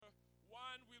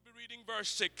verse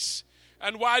 6.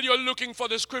 And while you're looking for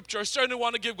the scripture, I certainly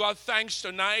want to give God thanks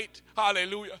tonight,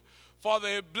 hallelujah, for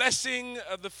the blessing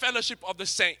of the fellowship of the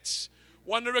saints.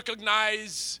 Want to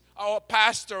recognize our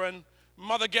pastor and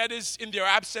Mother Geddes in their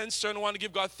absence. Certainly want to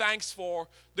give God thanks for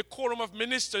the quorum of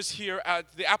ministers here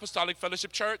at the Apostolic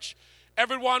Fellowship Church.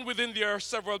 Everyone within their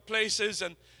several places,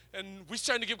 and we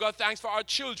certainly give God thanks for our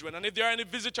children. And if there are any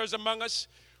visitors among us,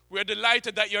 we're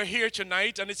delighted that you're here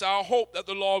tonight, and it's our hope that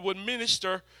the Lord would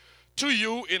minister to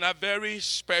you in a very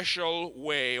special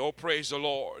way. Oh, praise the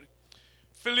Lord.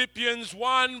 Philippians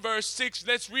 1 verse 6,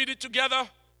 let's read it together.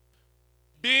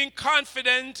 Being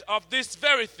confident of this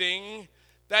very thing,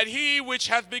 that he which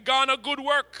hath begun a good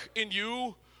work in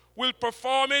you will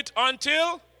perform it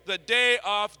until the day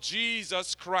of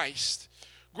Jesus Christ.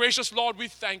 Gracious Lord, we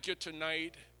thank you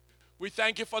tonight. We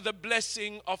thank you for the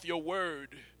blessing of your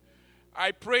word.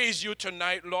 I praise you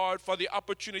tonight, Lord, for the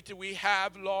opportunity we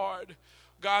have, Lord,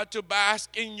 God, to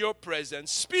bask in your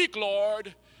presence. Speak,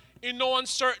 Lord, in no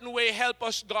uncertain way. Help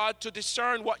us, God, to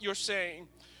discern what you're saying.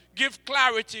 Give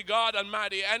clarity, God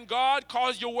Almighty. And God,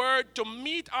 cause your word to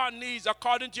meet our needs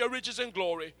according to your riches and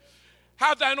glory.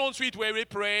 Have thine own sweet way, we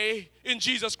pray, in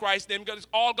Jesus Christ's name.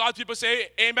 All God's people say,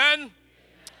 amen.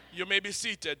 You may be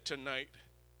seated tonight.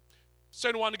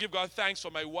 Certainly want to give God thanks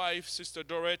for my wife, Sister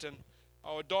Dorette, and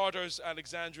our daughters,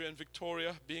 Alexandria and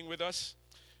Victoria, being with us.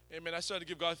 Amen. I certainly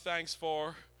give God thanks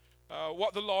for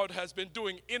what the Lord has been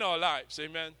doing in our lives.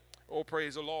 Amen. Oh,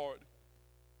 praise the Lord.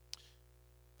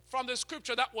 From the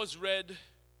scripture that was read,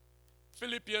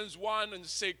 Philippians 1 and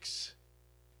 6,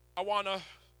 I want to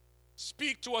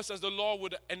speak to us as the Lord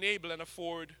would enable and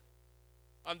afford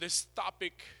on this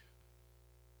topic.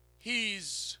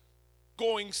 He's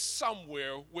going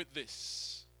somewhere with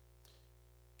this.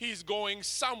 He's going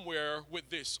somewhere with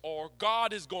this, or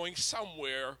God is going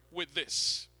somewhere with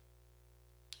this.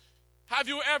 Have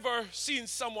you ever seen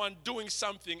someone doing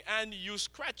something and you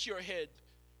scratch your head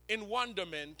in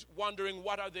wonderment, wondering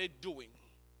what are they doing?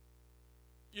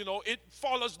 You know, it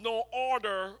follows no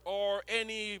order or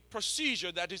any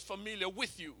procedure that is familiar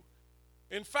with you.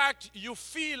 In fact, you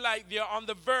feel like they're on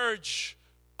the verge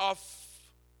of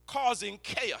causing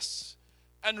chaos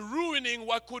and ruining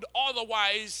what could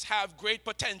otherwise have great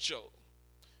potential.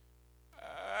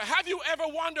 Have you ever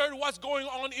wondered what's going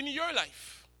on in your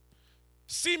life?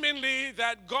 Seemingly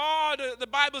that God, the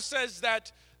Bible says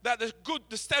that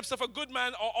the steps of a good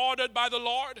man are ordered by the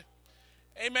Lord.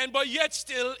 Amen. But yet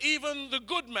still, even the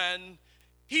good man,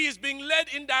 he is being led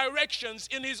in directions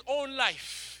in his own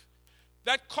life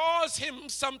that cause him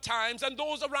sometimes and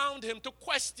those around him to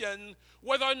question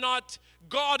whether or not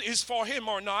God is for him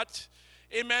or not.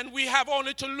 Amen. We have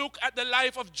only to look at the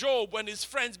life of Job when his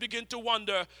friends begin to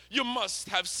wonder, you must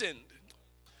have sinned.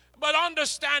 But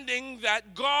understanding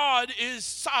that God is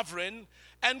sovereign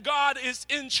and God is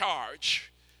in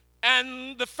charge,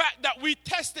 and the fact that we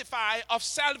testify of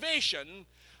salvation,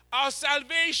 our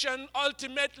salvation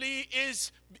ultimately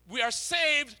is we are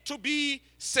saved to be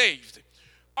saved.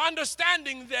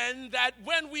 Understanding then that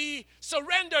when we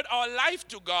surrendered our life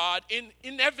to God,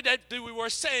 inevitably we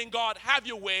were saying, God, have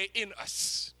your way in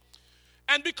us.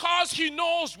 And because he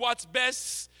knows what's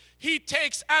best, he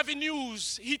takes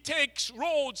avenues, he takes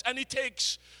roads, and he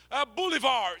takes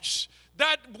boulevards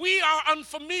that we are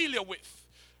unfamiliar with,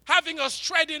 having us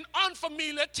tread in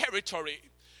unfamiliar territory.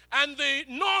 And the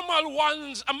normal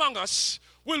ones among us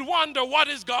will wonder, what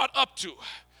is God up to?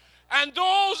 And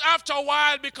those after a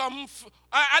while become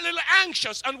a little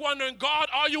anxious and wondering, God,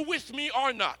 are you with me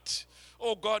or not?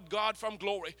 Oh God, God from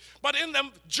glory. But in the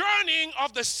journeying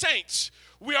of the saints,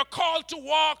 we are called to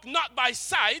walk not by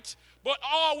sight, but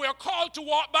we are called to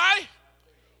walk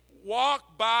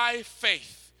by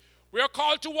faith. We are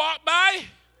called to walk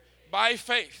by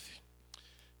faith.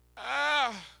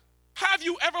 Have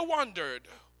you ever wondered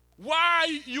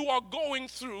why you are going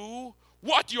through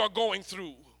what you are going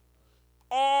through?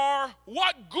 Or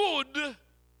what good,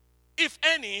 if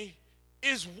any,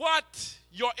 is what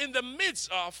you're in the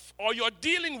midst of or you're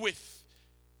dealing with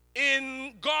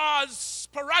in God's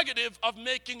prerogative of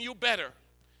making you better?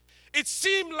 It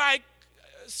seemed like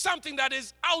something that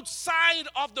is outside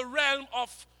of the realm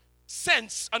of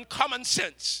sense and common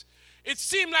sense. It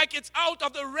seemed like it's out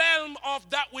of the realm of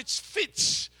that which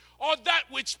fits or that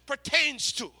which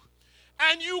pertains to.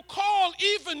 And you call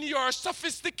even your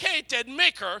sophisticated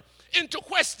maker into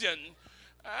question.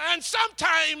 And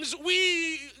sometimes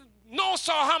we know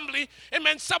so humbly,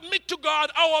 amen, submit to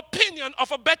God our opinion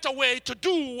of a better way to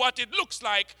do what it looks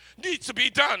like needs to be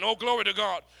done. Oh, glory to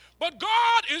God. But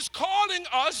God is calling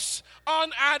us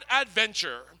on an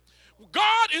adventure.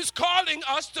 God is calling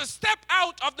us to step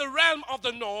out of the realm of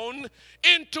the known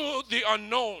into the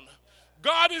unknown.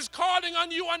 God is calling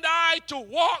on you and I to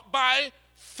walk by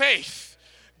faith.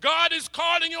 God is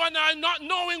calling you and I, not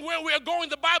knowing where we are going.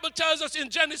 The Bible tells us in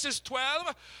Genesis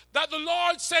 12 that the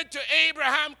Lord said to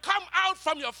Abraham, come out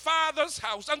from your father's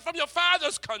house and from your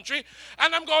father's country,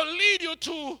 and I'm going to lead you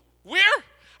to where?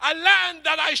 A land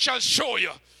that I shall show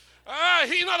you.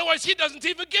 In other words, he doesn't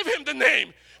even give him the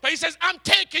name. But he says, I'm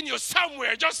taking you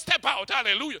somewhere. Just step out.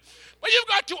 Hallelujah. But you've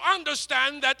got to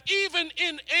understand that even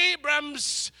in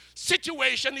Abram's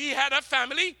situation, he had a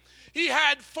family. He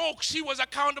had folks he was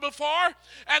accountable for.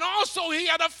 And also he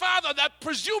had a father that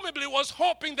presumably was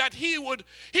hoping that he would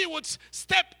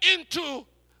step into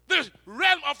the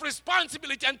realm of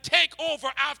responsibility and take over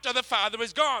after the father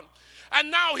is gone.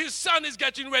 And now his son is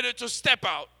getting ready to step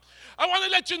out. I want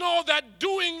to let you know that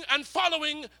doing and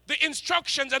following the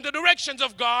instructions and the directions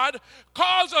of God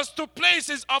calls us to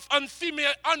places of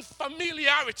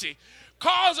unfamiliarity,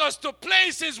 calls us to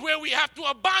places where we have to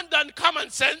abandon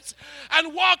common sense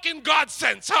and walk in God's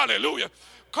sense. Hallelujah.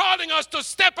 Calling us to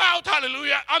step out,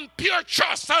 hallelujah, on pure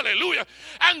trust, hallelujah,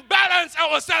 and balance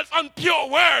ourselves on pure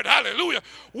word, hallelujah.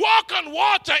 Walk on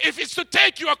water if it's to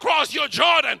take you across your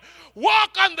Jordan.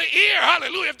 Walk on the ear,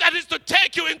 hallelujah, if that is to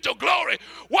take you into glory.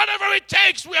 Whatever it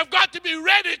takes, we have got to be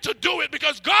ready to do it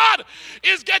because God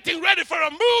is getting ready for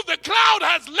a move. The cloud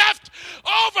has left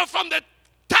over from the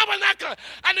tabernacle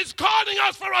and it's calling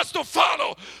us for us to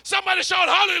follow. Somebody shout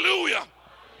hallelujah.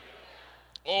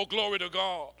 Oh, glory to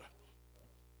God.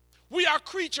 We are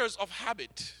creatures of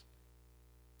habit.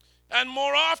 And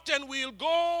more often we'll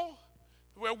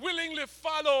willingly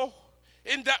follow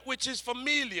in that which is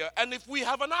familiar. And if we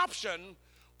have an option,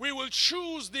 we will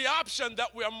choose the option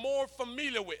that we are more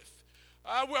familiar with.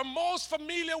 We're most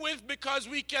familiar with because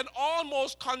we can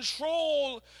almost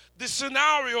control the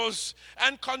scenarios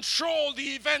and control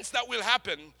the events that will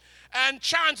happen. And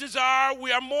chances are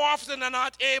we are more often than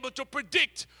not able to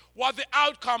predict what the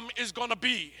outcome is going to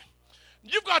be.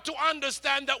 You've got to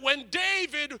understand that when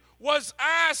David was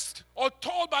asked or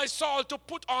told by Saul to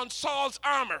put on Saul's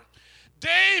armor,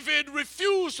 David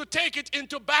refused to take it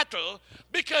into battle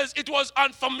because it was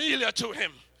unfamiliar to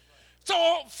him.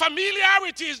 So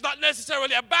familiarity is not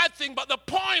necessarily a bad thing, but the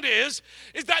point is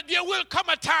that there will come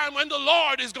a time when the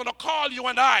Lord is going to call you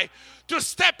and I to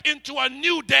step into a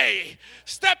new day,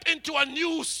 step into a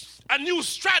new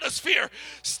stratosphere,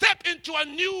 step into a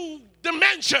new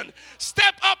dimension,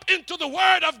 step up into the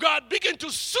Word of God, begin to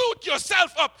suit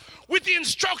yourself up with the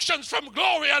instructions from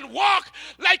glory and walk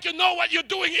like you know what you're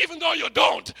doing even though you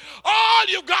don't. All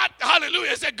you got,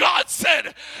 hallelujah, is that God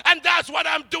said, and that's what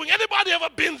I'm doing. Anybody ever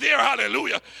been there?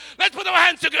 Hallelujah. Let's put our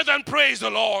hands together and praise the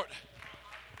Lord.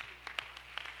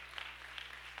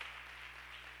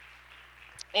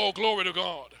 Oh, glory to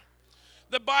God.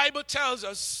 The Bible tells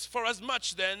us, for as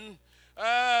much then,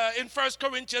 in 1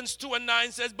 Corinthians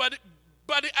 2:9 says, but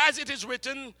as it is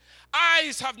written,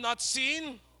 eyes have not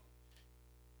seen,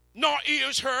 nor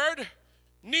ears heard,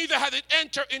 neither hath it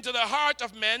entered into the heart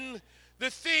of men the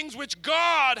things which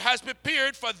God has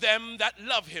prepared for them that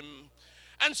love him.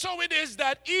 And so it is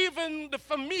that even the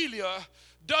familiar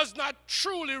does not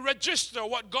truly register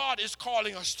what God is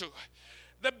calling us to.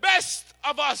 The best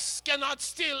of us cannot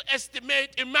still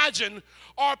estimate, imagine,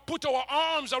 or put our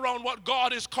arms around what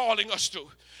God is calling us to.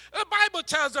 The Bible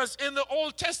tells us in the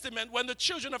Old Testament when the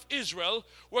children of Israel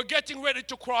were getting ready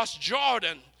to cross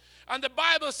Jordan, and the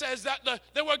Bible says that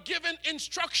they were given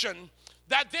instruction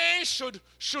that they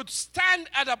should stand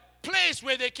at a place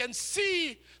where they can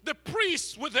see the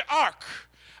priests with the ark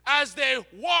as they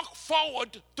walk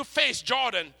forward to face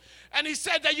Jordan. And he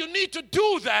said that you need to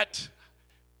do that.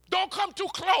 Don't come too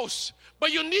close,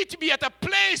 but you need to be at a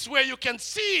place where you can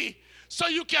see so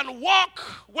you can walk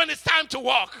when it's time to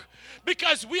walk,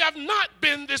 because we have not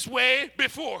been this way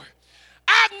before.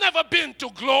 I've never been to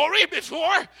glory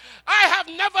before. I have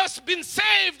never been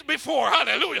saved before.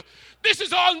 Hallelujah. This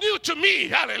is all new to me.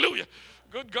 Hallelujah.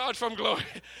 Good God from glory.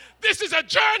 This is a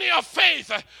journey of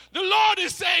faith. The Lord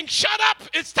is saying, shut up.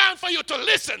 It's time for you to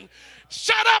listen.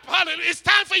 Shut up, hallelujah. It's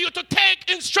time for you to take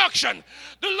instruction.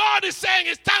 The Lord is saying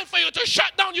it's time for you to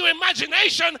shut down your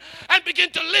imagination and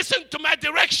begin to listen to my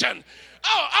direction.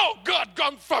 Oh, God,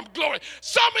 come from glory.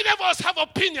 So many of us have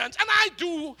opinions, and I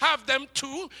do have them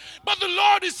too. But the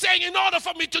Lord is saying, in order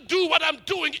for me to do what I'm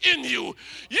doing in you,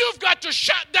 you've got to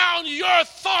shut down your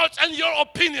thoughts and your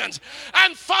opinions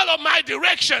and follow my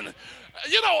direction.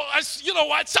 You know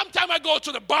what? Sometimes I go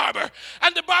to the barber,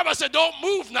 and the barber said, don't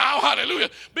move now, hallelujah,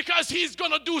 because he's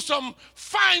going to do some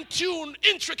fine-tuned,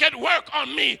 intricate work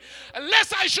on me.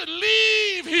 Unless I should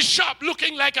leave his shop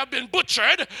looking like I've been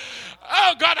butchered,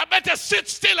 oh, God, I better sit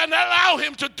still and allow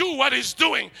him to do what he's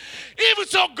doing. Even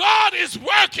so, God is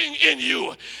working in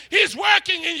you. He's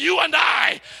working in you and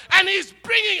I, and he's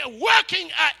working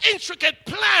an intricate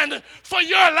plan for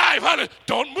your life. Hallelujah.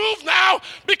 Don't move now,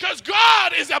 because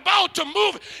God is about to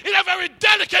move in a very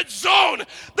delicate zone.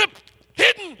 The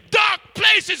hidden dark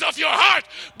places of your heart,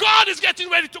 God is getting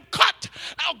ready to cut.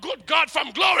 Oh, good God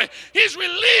from glory. He's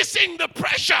releasing the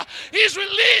pressure. He's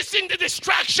releasing the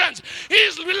distractions.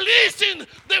 He's releasing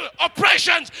the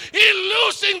oppressions. He's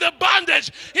loosing the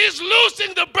bondage. He's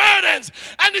loosing the burdens.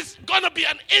 And it's going to be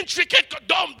an intricate,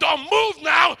 don't move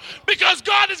now, because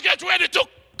God is getting ready to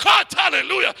cut.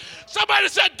 Hallelujah. Somebody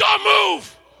said, don't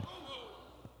move.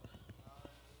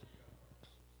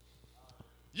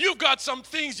 You've got some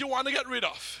things you want to get rid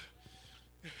of.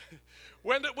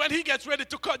 When he gets ready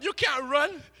to cut, you can't run.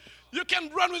 You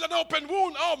can run with an open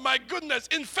wound. Oh my goodness,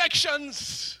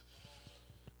 infections.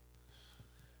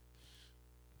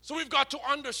 So we've got to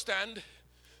understand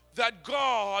that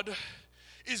God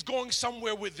is going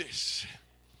somewhere with this.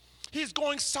 He's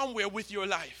going somewhere with your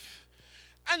life.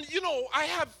 And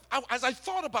as I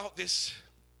thought about this,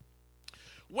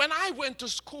 when I went to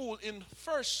school in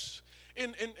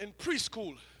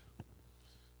preschool,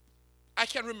 I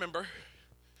can remember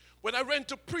when I went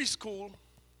to preschool,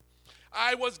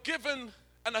 I was given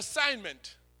an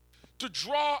assignment to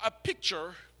draw a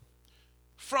picture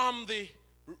from the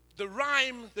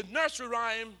nursery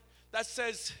rhyme that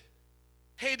says,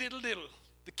 "Hey diddle diddle,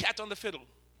 the cat on the fiddle."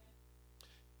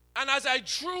 And as I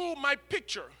drew my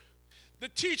picture, the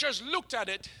teachers looked at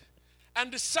it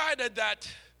and decided that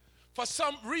for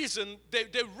some reason they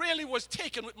really was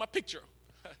taken with my picture.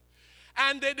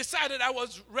 And they decided I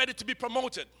was ready to be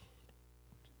promoted.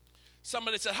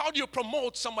 Somebody said, how do you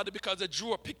promote somebody because they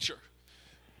drew a picture?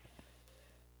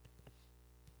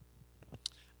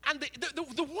 And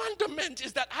the wonderment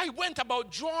is that I went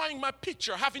about drawing my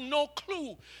picture having no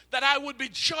clue that I would be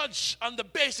judged on the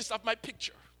basis of my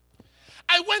picture.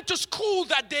 I went to school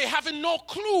that day having no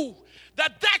clue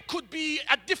that could be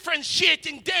a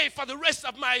differentiating day for the rest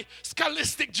of my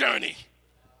scholastic journey.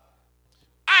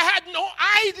 I had no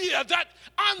idea that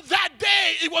on that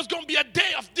day it was going to be a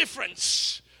day of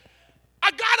difference.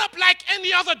 I got up like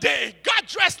any other day, got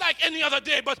dressed like any other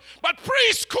day, but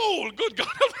preschool, good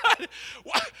God,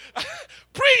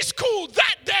 preschool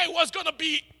that day was going to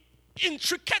be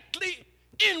intricately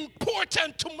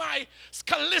important to my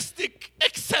scholastic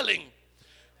excelling.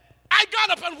 I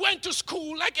got up and went to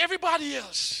school like everybody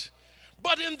else.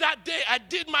 But in that day, I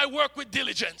did my work with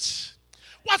diligence.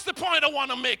 What's the point I want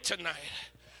to make tonight?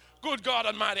 Good God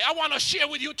Almighty. I want to share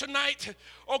with you tonight,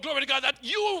 oh glory to God, that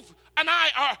you and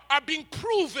I are being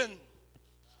proven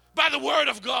by the word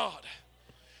of God.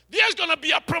 There's going to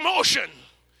be a promotion.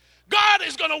 God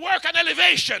is going to work an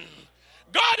elevation.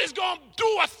 God is going to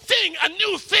do a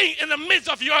new thing in the midst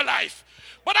of your life.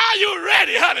 But are you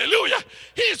ready? Hallelujah.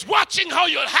 He's watching how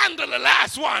you'll handle the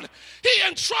last one. He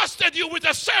entrusted you with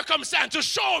a circumstance to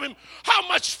show him how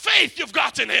much faith you've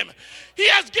got in him. He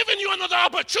has given you another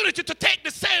opportunity to take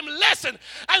the same lesson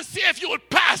and see if you will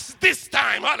pass this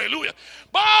time. Hallelujah.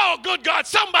 But oh, good God,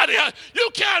 somebody, you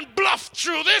can't bluff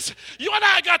through this. You and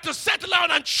I got to settle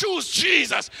down and choose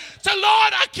Jesus. Say,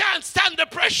 Lord, I can't stand the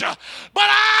pressure, but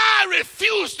I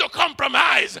refuse to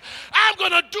compromise. I'm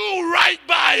going to do right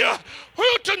by you.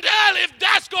 Who to tell if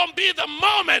that's going to be the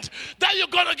moment that you're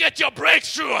going to get your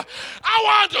breakthrough? I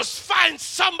want to find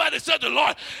somebody, said the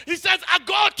Lord. He says, I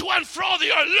go to and fro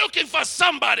the earth looking for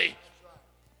somebody.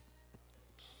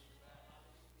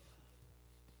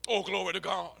 Oh, glory to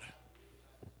God.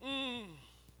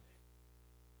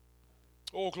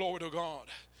 Oh, glory to God.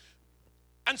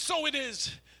 And so it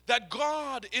is that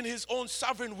God, in his own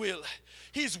sovereign will,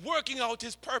 he's working out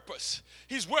his purpose.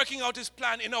 He's working out his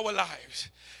plan in our lives.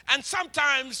 And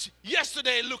sometimes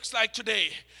yesterday looks like today,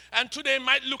 and today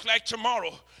might look like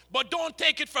tomorrow. But don't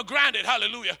take it for granted.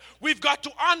 Hallelujah. We've got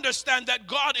to understand that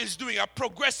God is doing a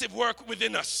progressive work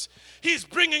within us. He's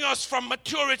bringing us from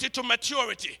maturity to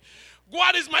maturity.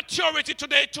 What is maturity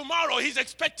today? Tomorrow he's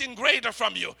expecting greater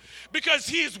from you, because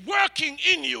he is working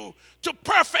in you to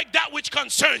perfect that which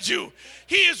concerns you.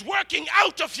 He is working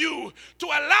out of you to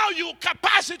allow you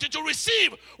capacity to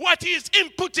receive what he is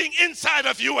inputting inside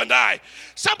of you and I.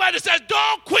 Somebody says,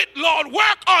 don't quit, Lord,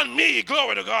 work on me.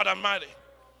 Glory to God Almighty.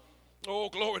 Oh,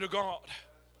 glory to God.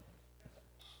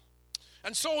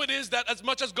 And so it is that as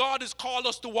much as God has called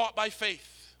us to walk by faith,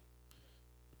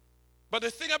 But the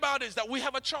thing about it is that we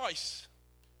have a choice.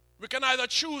 We can either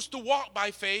choose to walk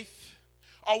by faith,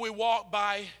 or we walk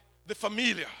by the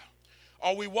familiar,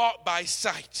 or we walk by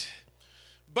sight.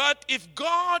 But if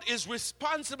God is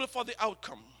responsible for the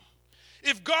outcome,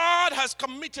 if God has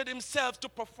committed himself to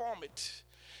perform it,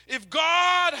 if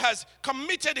God has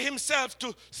committed himself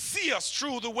to see us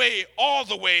through the way, all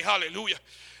the way, hallelujah,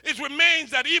 it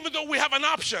remains that even though we have an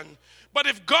option, but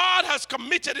if God has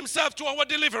committed himself to our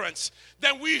deliverance,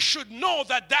 then we should know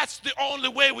that that's the only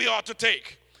way we ought to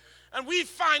take. And we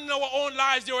find in our own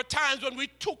lives there were times when we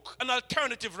took an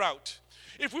alternative route.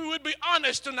 If we would be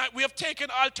honest tonight, we have taken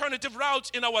alternative routes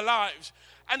in our lives.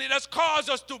 And it has caused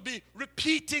us to be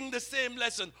repeating the same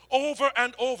lesson over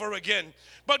and over again.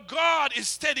 But God is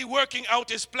steady working out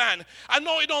his plan. I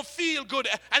know it don't feel good.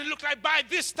 And it looks like by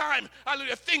this time,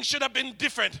 hallelujah, things should have been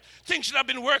different. Things should have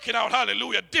been working out,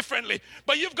 hallelujah, differently.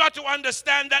 But you've got to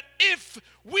understand that if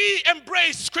we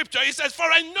embrace Scripture, he says, for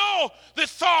I know the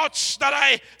thoughts that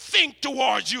I think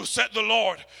towards you, said the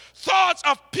Lord. Thoughts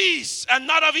of peace and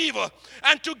not of evil,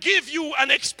 and to give you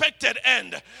an expected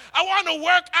end. I want to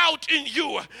work out in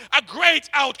you a great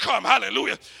outcome,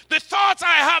 hallelujah. The thoughts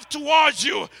I have towards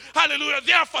you, hallelujah,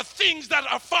 they are for things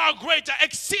that are far greater,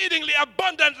 exceedingly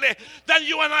abundantly than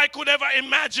you and I could ever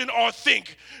imagine or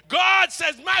think. God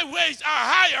says, my ways are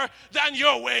higher than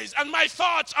your ways, and my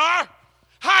thoughts are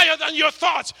higher than your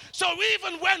thoughts. So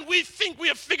even when we think we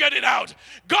have figured it out,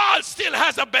 God still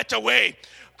has a better way.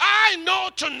 I know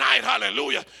tonight,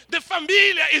 hallelujah, the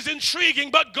familiar is intriguing,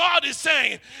 but God is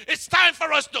saying it's time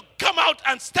for us to come out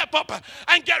and step up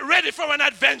and get ready for an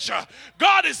adventure.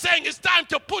 God is saying it's time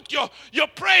to put your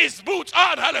praise boots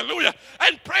on, hallelujah,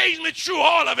 and praise me through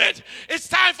all of it. It's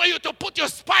time for you to put your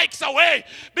spikes away,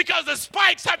 because the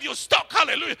spikes have you stuck,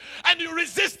 hallelujah, and you're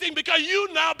resisting because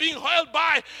you now being held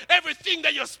by everything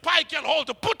that your spike can hold.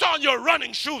 To put on your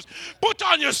running shoes, put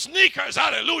on your sneakers,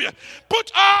 hallelujah,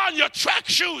 put on your track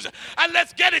shoes, and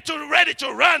let's get it ready to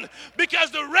run,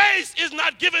 because the race is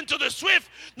not given to the swift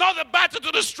nor the battle to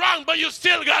the strong, but you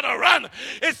still got to run.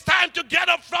 It's time to get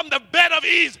up from the bed of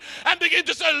ease and begin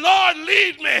to say, Lord,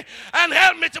 lead me and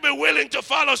help me to be willing to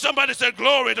follow. Somebody said,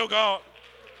 glory to God.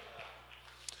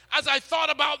 As I thought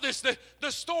about this,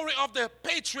 the story of the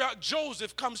patriarch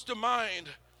Joseph comes to mind.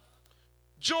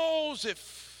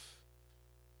 Joseph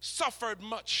suffered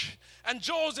much, and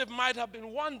Joseph might have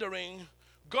been wondering,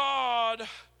 God,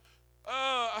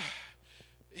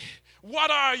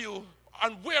 what are you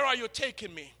and where are you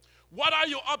taking me? What are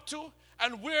you up to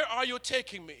and where are you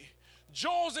taking me?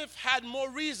 Joseph had more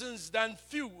reasons than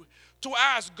few to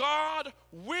ask God,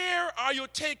 where are you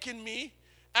taking me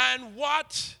and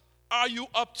what are you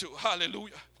up to?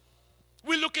 Hallelujah.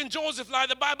 We look in Joseph's life.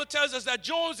 The Bible tells us that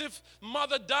Joseph's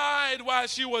mother died while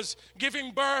she was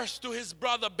giving birth to his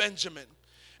brother Benjamin.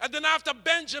 And then after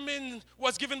Benjamin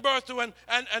was given birth to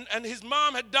and his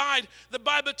mom had died, the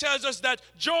Bible tells us that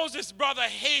Joseph's brother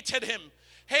hated him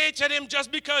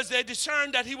just because they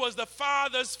discerned that he was the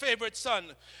father's favorite son,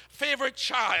 favorite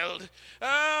child.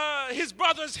 His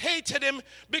brothers hated him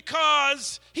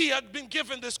because he had been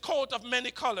given this coat of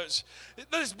many colors.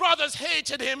 His brothers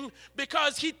hated him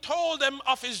because he told them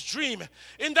of his dream.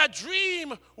 In that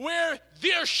dream where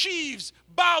their sheaves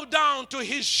bowed down to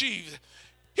his sheaves.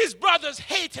 His brothers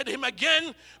hated him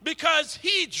again because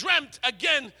he dreamt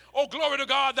again, oh glory to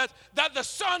God, that the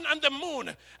sun and the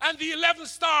moon and the 11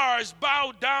 stars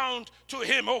bowed down to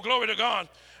him, oh glory to God.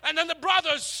 And then the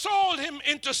brothers sold him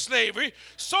into slavery,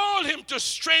 sold him to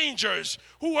strangers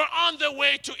who were on their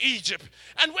way to Egypt.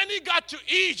 And when he got to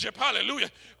Egypt,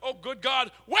 hallelujah, oh good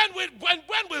God, when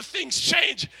will things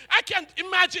change? I can't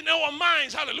imagine in our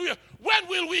minds, hallelujah, when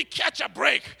will we catch a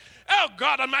break? Oh,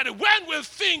 God Almighty, when will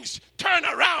things turn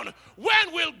around?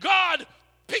 When will God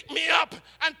pick me up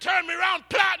and turn me around,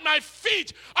 plant my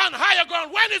feet on higher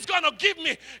ground? When is God going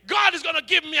to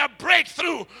give me a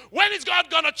breakthrough? When is God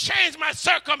going to change my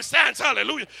circumstance?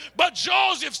 Hallelujah. But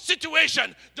Joseph's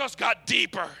situation just got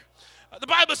deeper. The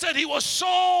Bible said he was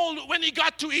sold when he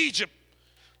got to Egypt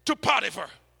to Potiphar.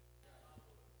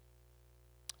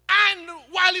 And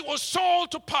while he was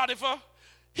sold to Potiphar,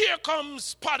 here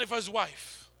comes Potiphar's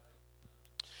wife.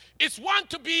 It's one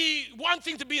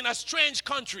thing to be in a strange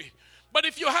country, but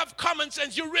if you have common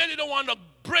sense, you really don't want to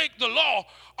break the law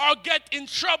or get in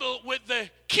trouble with the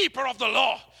keeper of the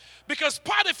law. Because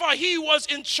Potiphar, he was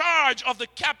in charge of the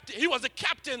captain. He was the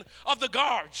captain of the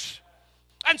guards.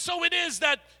 And so it is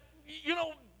that,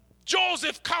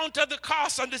 Joseph counted the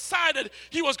cost and decided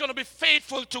he was going to be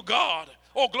faithful to God.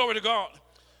 Oh, glory to God.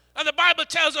 And the Bible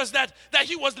tells us that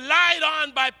he was lied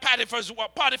on by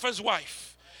Potiphar's wife,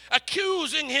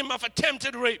 accusing him of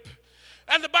attempted rape.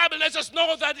 And the Bible lets us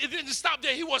know that it didn't stop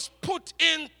there. He was put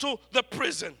into the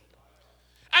prison.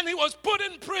 And he was put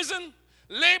in prison,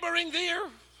 laboring there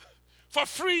for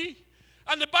free.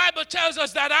 And the Bible tells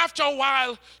us that after a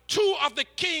while, 2 of the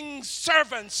king's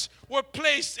servants were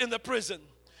placed in the prison.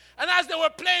 And as they were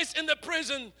placed in the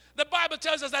prison, the Bible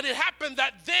tells us that it happened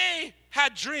that they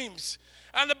had dreams.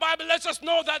 And the Bible lets us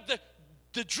know that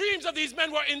the dreams of these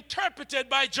men were interpreted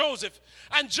by Joseph.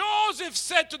 And Joseph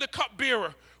said to the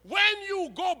cupbearer, when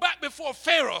you go back before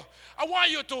Pharaoh, I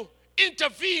want you to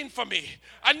intervene for me.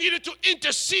 I need you to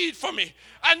intercede for me.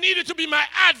 I need you to be my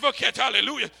advocate.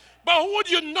 Hallelujah. But would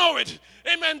you know it?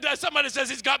 Amen. Somebody says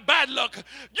he's got bad luck.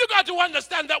 You got to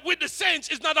understand that with the saints,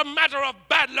 it's not a matter of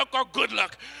bad luck or good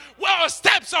luck. Well, our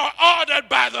steps are ordered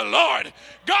by the Lord.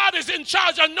 God is in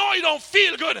charge. I know you don't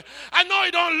feel good. I know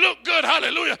you don't look good.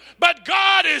 Hallelujah. But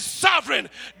God is sovereign.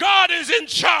 God is in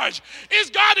charge. Is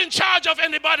God in charge of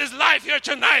anybody's life here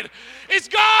tonight? Is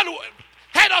God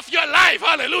head of your life?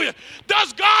 Hallelujah.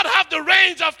 Does God have the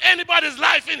reins of anybody's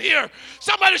life in here?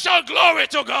 Somebody shout glory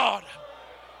to God.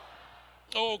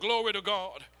 Oh, glory to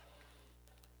God.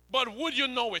 But would you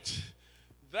know it?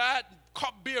 That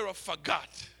cupbearer forgot.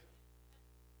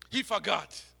 He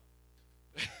forgot.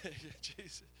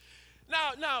 Jesus.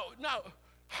 Now,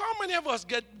 how many of us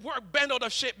get work bent out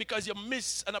of shape because you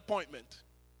miss an appointment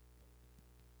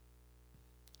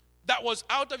that was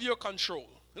out of your control?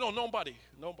 Nobody,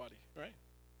 right?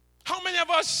 How many of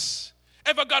us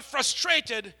ever got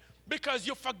frustrated because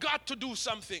you forgot to do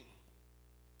something?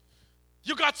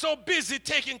 You got so busy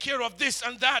taking care of this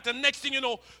and that, and next thing you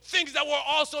know, things that were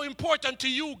also important to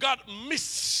you got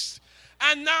missed.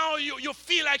 And now you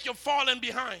feel like you're falling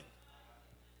behind.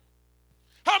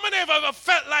 How many of you ever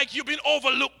felt like you've been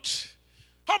overlooked?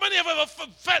 How many of you ever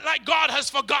felt like God has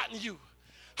forgotten you?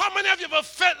 How many of you ever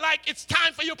felt like it's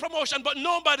time for your promotion, but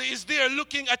nobody is there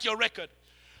looking at your record?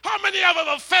 How many of you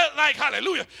ever felt like,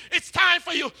 hallelujah, it's time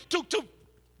for you to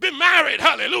be married,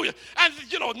 hallelujah, and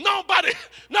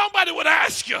nobody would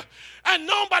ask you, and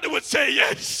nobody would say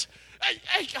yes.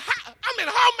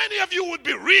 How many of you would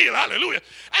be real, hallelujah,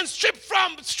 and strip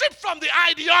from the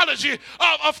ideology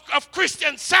of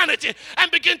Christian sanity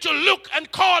and begin to look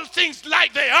and call things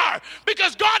like they are?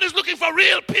 Because God is looking for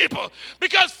real people.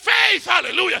 Because faith,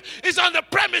 hallelujah, is on the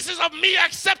premises of me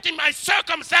accepting my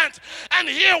circumstance and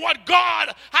hear what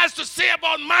God has to say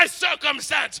about my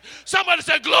circumstance. Somebody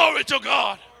say glory to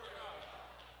God.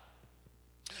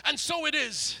 And so it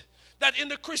is that in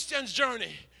the Christian's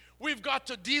journey, we've got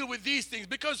to deal with these things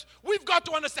because we've got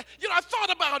to understand. I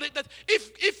thought about it that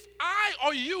if I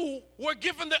or you were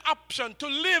given the option to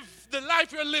live the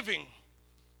life we're living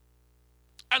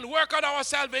and work out our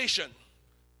salvation,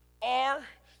 or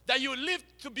that you live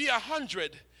to be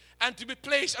 100 and to be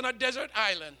placed on a desert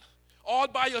island all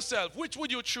by yourself, which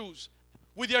would you choose?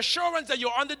 With the assurance that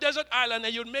you're on the desert island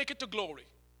and you'll make it to glory.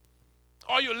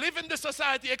 Or you live in the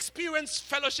society, experience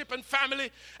fellowship and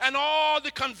family and all the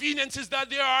conveniences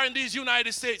that there are in these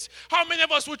United States. How many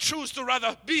of us would choose to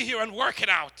rather be here and work it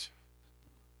out?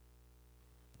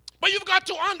 But you've got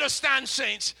to understand,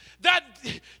 saints, that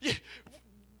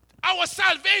our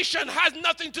salvation has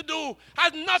nothing to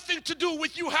do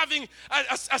with you having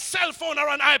a cell phone or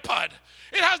an iPod.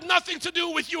 It has nothing to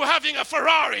do with you having a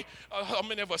Ferrari. How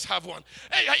many of us have one?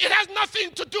 It has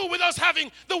nothing to do with us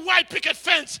having the white picket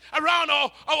fence around our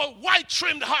white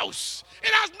trimmed house.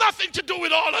 It has nothing to do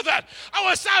with all of that.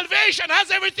 Our salvation has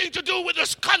everything to do with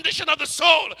the condition of the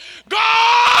soul.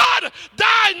 God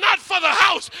died not for the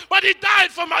house, but he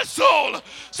died for my soul.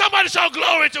 Somebody shout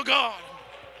glory to God.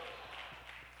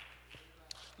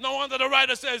 No wonder the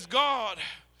writer says, God,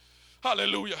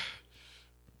 hallelujah,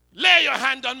 lay your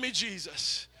hand on me,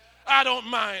 Jesus. I don't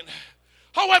mind.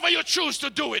 However you choose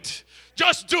to do it,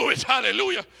 just do it.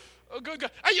 Hallelujah.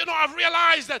 And I've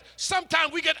realized that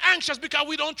sometimes we get anxious because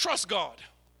we don't trust God.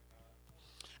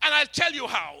 And I'll tell you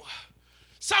how.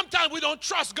 Sometimes we don't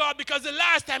trust God because the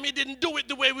last time he didn't do it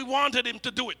the way we wanted him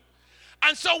to do it.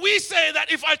 And so we say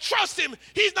that if I trust him,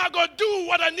 he's not going to do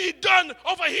what I need done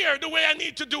over here the way I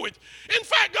need to do it. In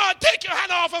fact, God, take your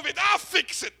hand off of it. I'll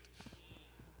fix it.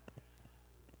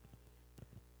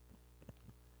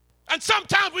 And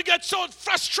sometimes we get so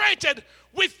frustrated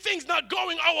with things not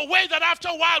going our way that after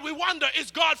a while we wonder, is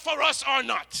God for us or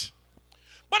not?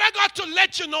 But I got to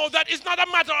let you know that it's not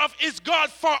a matter of is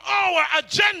God for our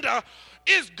agenda.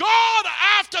 Is God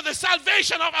after the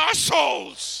salvation of our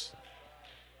souls?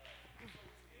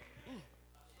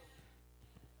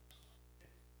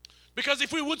 Because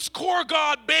if we would score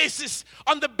God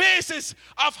on the basis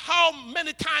of how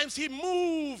many times he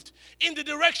moved in the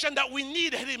direction that we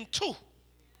needed him to,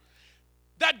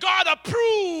 that God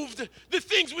approved the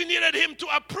things we needed him to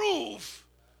approve.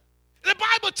 The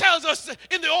Bible tells us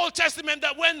in the Old Testament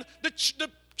that when the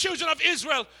children of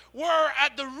Israel were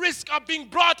at the risk of being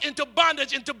brought into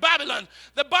bondage into Babylon,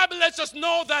 the Bible lets us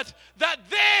know that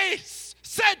they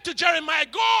said to Jeremiah,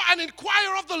 go and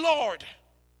inquire of the Lord.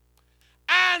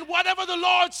 And whatever the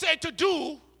Lord said to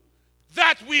do,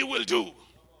 that we will do.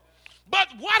 But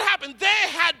what happened? They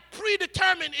had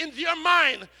predetermined in their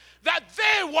mind that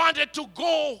they wanted to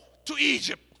go to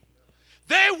Egypt.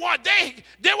 They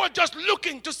were just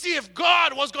looking to see if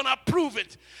God was going to approve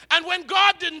it. And when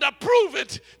God didn't approve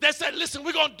it, they said, listen,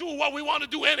 we're going to do what we want to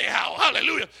do anyhow.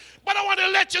 Hallelujah. But I want to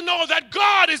let you know that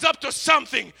God is up to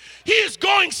something. He is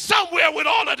going somewhere with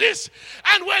all of this.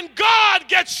 And when God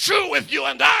gets through with you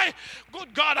and I,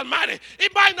 good God Almighty,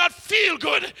 it might not feel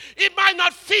good. It might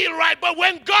not feel right. But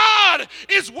when God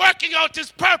is working out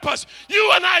his purpose,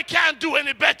 you and I can't do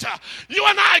any better. You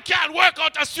and I can't work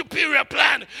out a superior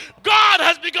plan. God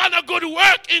has begun a good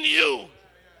work in you.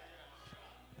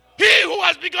 He who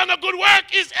has begun a good work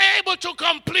is able to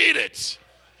complete it.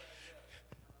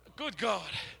 Good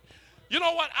God. You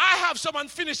know what? I have some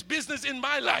unfinished business in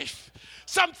my life.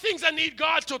 Some things I need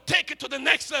God to take it to the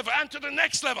next level and to the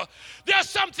next level. There are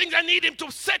some things I need him to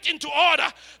set into order.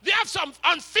 There are some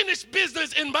unfinished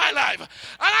business in my life. And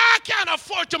I can't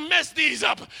afford to mess these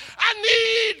up.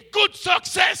 I need good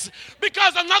success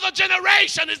because another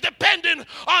generation is depending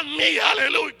on me.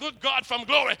 Hallelujah. Good God from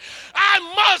glory.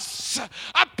 I must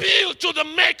appeal to the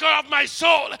maker of my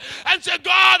soul and say,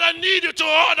 God, I need you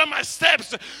to order my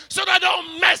steps so that I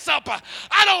don't mess up.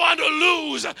 I don't want to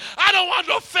lose. I don't want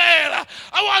to fail.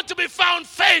 I want to be found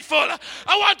faithful.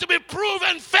 I want to be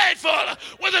proven faithful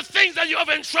with the things that you have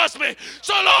entrusted me.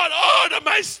 So, Lord, order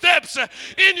my steps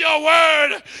in your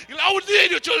word. I need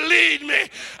you to lead me.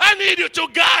 I need you to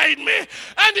guide me.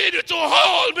 I need you to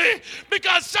hold me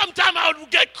because sometimes I would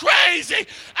get crazy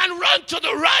and run to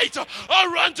the right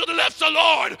or run to the left. So,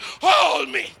 Lord, hold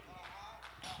me.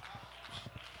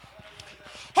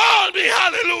 Hold me,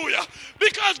 hallelujah.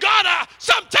 Because God,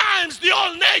 sometimes the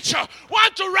old nature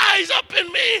wants to rise up in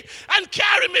me and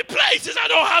carry me places I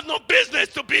don't have no business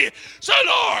to be. So,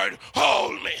 Lord,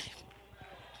 hold me.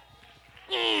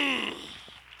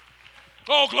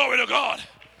 Oh, glory to God.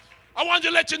 I want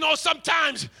to let you know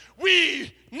sometimes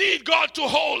we need God to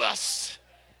hold us.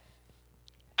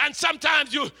 And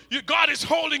sometimes God is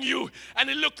holding you and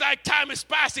it looks like time is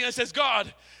passing and says,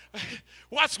 God,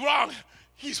 what's wrong?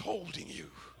 He's holding you.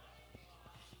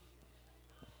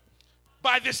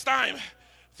 By this time,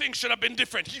 things should have been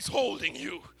different. He's holding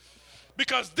you.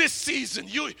 Because this season,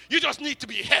 you just need to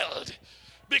be held.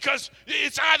 Because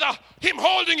it's either him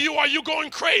holding you or you going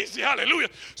crazy. Hallelujah.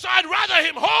 So I'd rather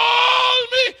him hold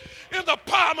me in the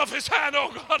palm of his hand.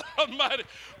 Oh, God Almighty.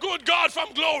 Good God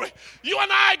from glory. You and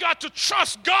I got to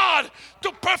trust God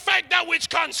to perfect that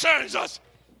which concerns us.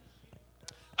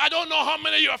 I don't know how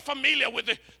many of you are familiar with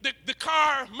the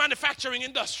car manufacturing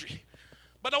industry.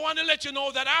 But I want to let you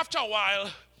know that after a while,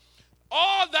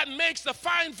 all that makes the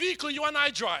fine vehicle you and I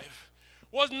drive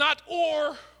was not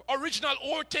original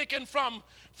ore taken from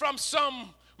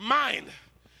some mine.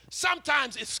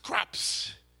 Sometimes it's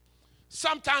scraps.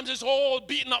 Sometimes it's old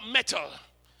beaten up metal.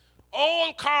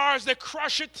 Old cars, they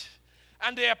crush it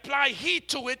and they apply heat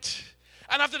to it.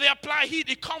 And after they apply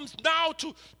heat, it comes now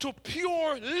to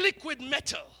pure liquid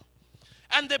metal.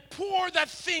 And they pour that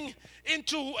thing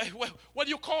into what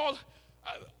you call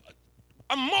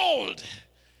a mold,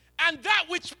 and that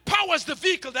which powers the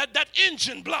vehicle, that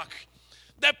engine block,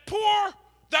 they pour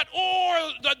that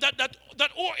oil,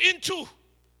 that ore into,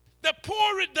 they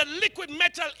pour the liquid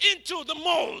metal into the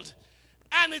mold,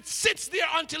 and it sits there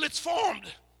until it's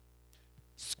formed.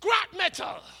 Scrap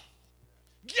metal,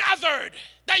 gathered,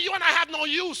 that you and I have no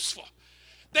use for.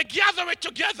 They gather it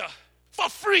together for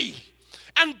free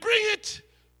and bring it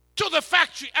to the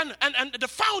factory and the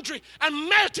foundry and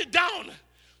melt it down.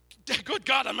 Good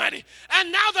God Almighty.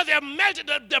 And now that they're melted,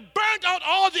 they burnt out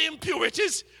all the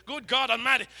impurities. Good God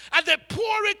Almighty. And they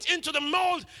pour it into the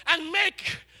mold and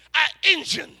make an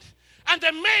engine. And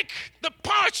they make the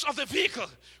parts of the vehicle.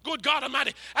 Good God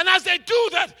Almighty. And as they do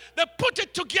that, they put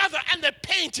it together and they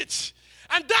paint it.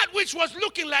 And that which was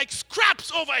looking like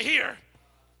scraps over here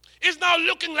is now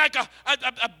looking like a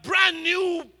brand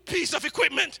new piece of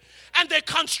equipment. And they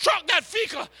construct that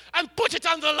vehicle and put it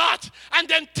on the lot and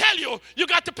then tell you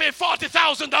got to pay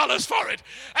 $40,000 for it.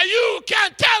 And you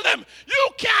can't tell them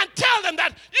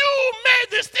that you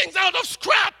made these things out of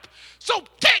scrap. So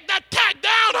take that tag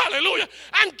down, hallelujah,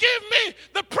 and give me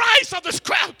the price of the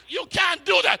scrap. You can't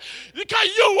do that because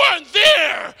you weren't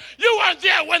there. You weren't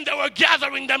there when they were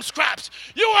gathering them scraps.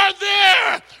 You weren't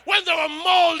there when they were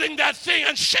molding that thing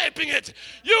and shaping it.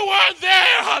 You weren't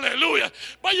there, hallelujah.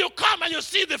 But you come and you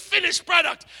see the finished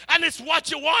product and it's what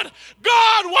you want.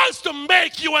 God wants to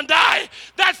make you and I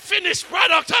that finished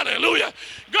product, hallelujah.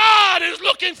 God is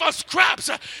looking for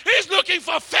scraps. He's looking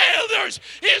for failures.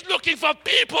 He's looking for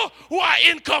people who are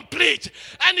incomplete.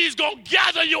 And he's going to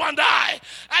gather you and I.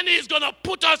 And he's going to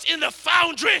put us in the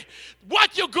foundry.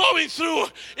 What you're going through,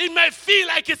 it may feel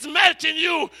like it's melting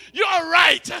you. You're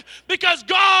right. Because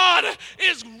God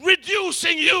is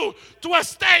reducing you to a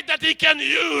state that he can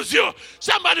use you.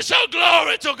 Somebody shout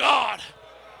glory to God.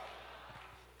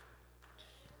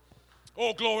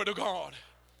 Oh, glory to God.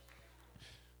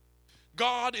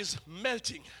 God is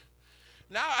melting.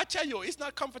 Now, I tell you, it's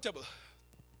not comfortable.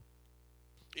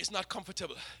 It's not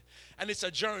comfortable. And it's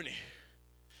a journey.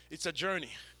 It's a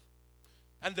journey.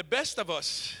 And the best of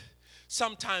us,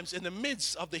 sometimes in the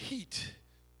midst of the heat,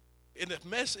 in the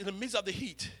midst of the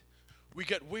heat, we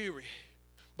get weary.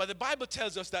 But the Bible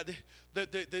tells us that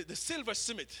the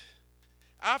silversmith,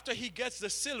 after he gets the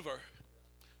silver,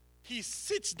 he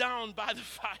sits down by the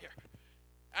fire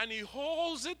and he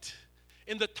holds it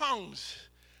in the tongues,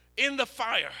 in the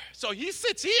fire. So he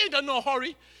sits, he ain't got no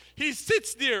hurry. He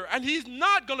sits there and he's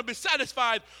not going to be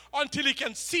satisfied until he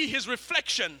can see his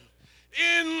reflection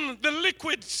in the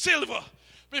liquid silver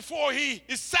before he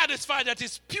is satisfied that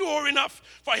it's pure enough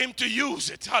for him to use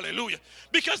it. Hallelujah.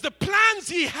 Because the plans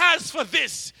he has for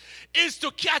this is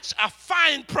to catch a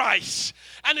fine price.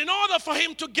 And in order for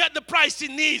him to get the price he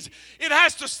needs, it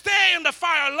has to stay in the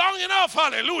fire long enough,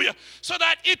 hallelujah, so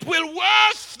that it will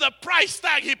worth the price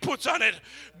tag he puts on it.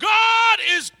 God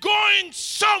is going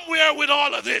somewhere with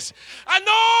all of this. I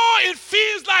know it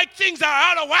feels like things are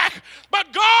out of whack,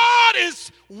 but God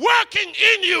is working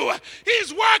in you.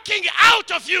 He's working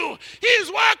out of you. He's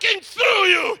working through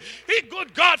you.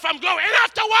 Good God from glory. And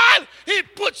after a while, he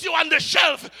puts you on the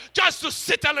shelf just to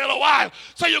sit a little while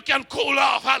so you can cool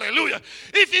off. Hallelujah.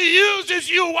 If he uses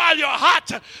you while you're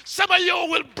hot, some of you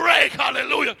will break.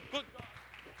 Hallelujah.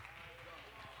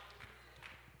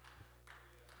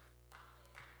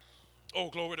 Oh,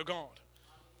 glory to God.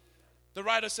 The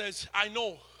writer says, I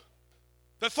know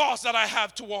the thoughts that I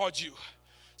have towards you,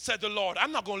 said the Lord.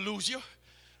 I'm not going to lose you.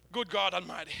 Good God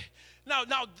Almighty. Now,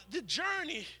 the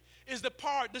journey is the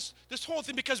part, this whole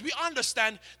thing, because we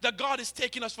understand that God is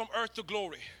taking us from earth to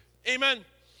glory. Amen.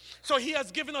 So he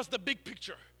has given us the big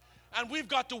picture. And we've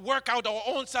got to work out our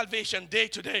own salvation day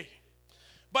to day.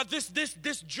 But this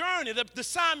journey, the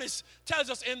psalmist tells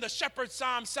us in the shepherd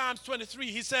psalm, Psalms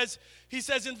 23, he says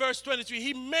in verse 23,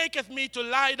 he maketh me to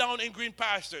lie down in green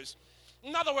pastures.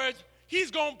 In other words,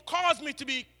 he's going to cause me to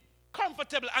be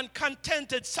comfortable and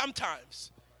contented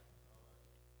sometimes.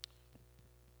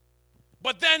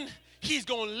 But then he's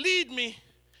going to lead me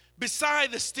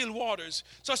beside the still waters.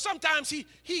 So sometimes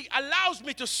he allows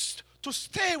me to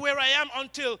stay where I am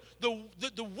until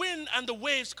the wind and the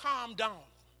waves calm down.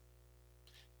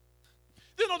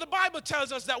 You know, the Bible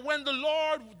tells us that when the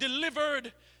Lord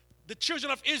delivered the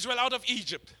children of Israel out of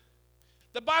Egypt,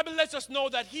 the Bible lets us know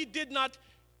that he did not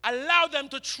allow them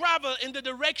to travel in the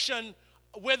direction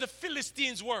where the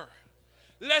Philistines were,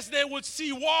 lest they would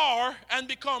see war and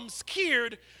become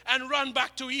scared and run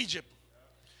back to Egypt.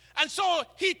 And so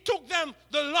he took them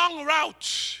the long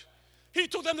route. He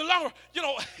took them the long route. You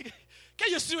know,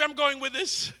 can you see where I'm going with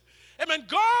this? Amen.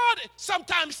 God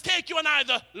sometimes take you and I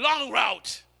the long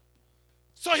route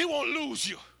so he won't lose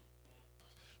you.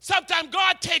 Sometimes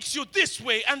God takes you this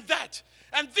way and that,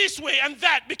 and this way and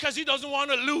that, because he doesn't want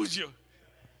to lose you.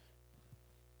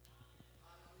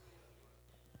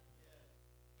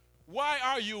 Why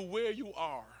are you where you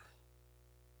are?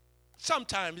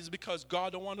 Sometimes it's because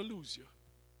God don't want to lose you.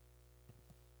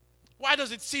 Why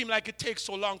does it seem like it takes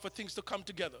so long for things to come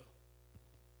together?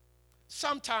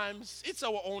 Sometimes it's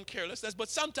our own carelessness, but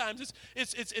sometimes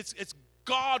it's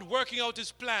God working out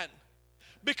his plan.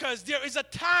 Because there is a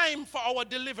time for our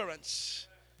deliverance.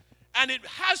 And it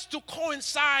has to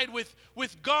coincide with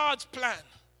God's plan.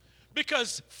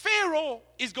 Because Pharaoh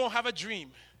is going to have a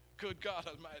dream. Good God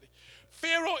Almighty.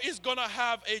 Pharaoh is going to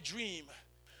have a dream.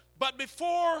 But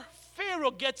before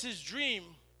Pharaoh gets his dream,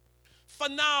 for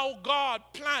now, God,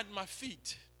 plant my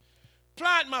feet.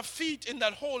 Plant my feet in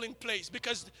that holding place.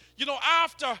 Because, you know,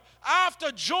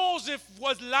 after Joseph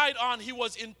was lied on, he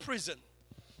was in prison.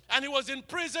 And he was in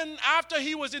prison. After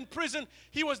he was in prison,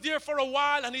 he was there for a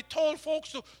while. And he told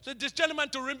folks, this gentleman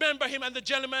to remember him. And the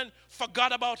gentleman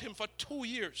forgot about him for 2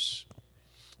 years.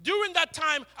 during that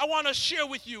time, I want to share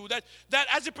with you that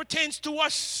as it pertains to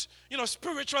us,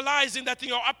 spiritualizing that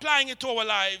thing or applying it to our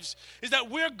lives, is that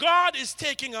where God is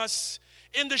taking us,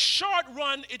 in the short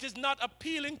run, it is not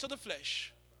appealing to the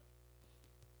flesh.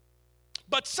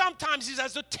 But sometimes he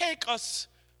has to take us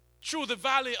through the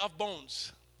valley of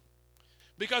bones.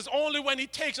 Because only when he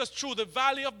takes us through the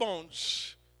valley of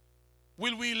bones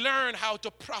will we learn how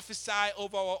to prophesy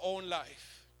over our own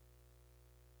life.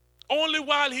 Only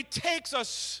while he takes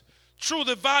us through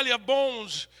the valley of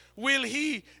bones will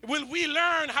we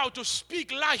learn how to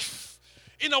speak life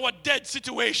in our dead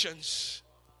situations.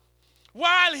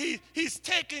 While he's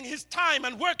taking his time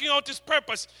and working out his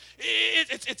purpose,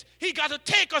 he got to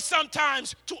take us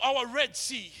sometimes to our Red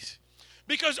Seas.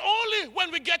 Because only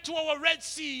when we get to our Red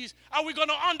Seas are we going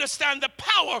to understand the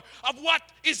power of what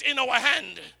is in our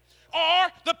hand,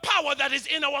 or the power that is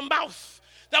in our mouth,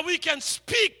 that we can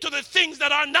speak to the things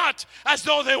that are not as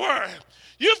though they were.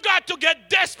 You've got to get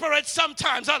desperate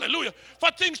sometimes, hallelujah, for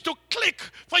things to click,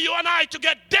 for you and I to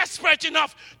get desperate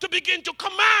enough to begin to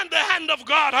command the hand of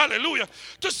God, hallelujah,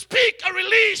 to speak a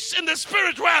release in the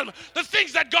spirit realm, the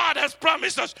things that God has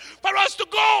promised us, for us to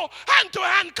go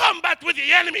hand-to-hand combat with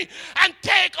the enemy and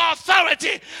take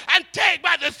authority and take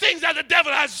back the things that the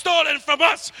devil has stolen from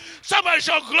us. Somebody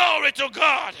shout glory to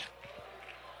God.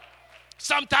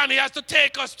 Sometimes he has to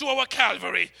take us to our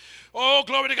Calvary. Oh,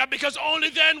 glory to God, because only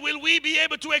then will we be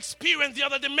able to experience the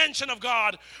other dimension of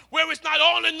God, where it's not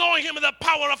only knowing him in the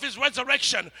power of his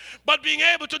resurrection, but being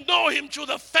able to know him through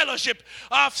the fellowship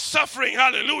of suffering.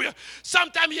 Hallelujah.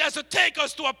 Sometimes he has to take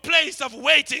us to a place of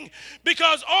waiting,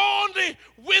 because only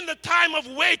in the time of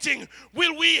waiting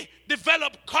will we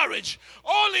develop courage.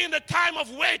 Only in the time of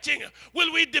waiting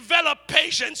will we develop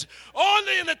patience.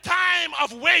 Only in the time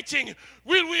of waiting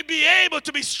will we be able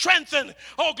to be strengthened.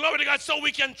 Oh, glory to God, so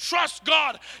we can trust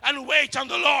God and wait on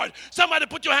the Lord. Somebody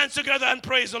put your hands together and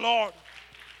praise the Lord.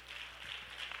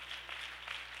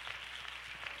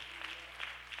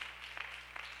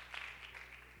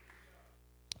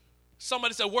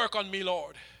 Somebody said, work on me,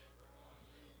 Lord.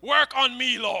 Work on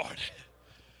me, Lord.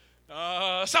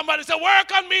 Somebody said,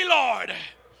 work on me, Lord.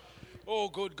 Oh,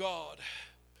 good God.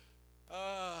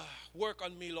 Work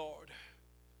on me, Lord.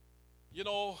 You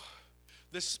know,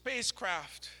 the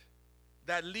spacecraft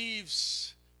that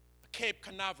leaves Cape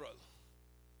Canaveral,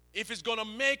 if it's going to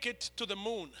make it to the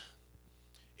moon,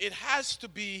 it has to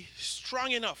be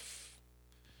strong enough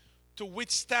to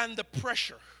withstand the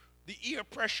pressure, the air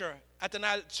pressure at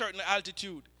a certain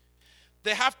altitude.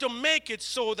 They have to make it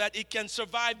so that it can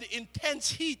survive the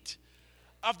intense heat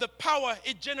of the power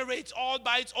it generates all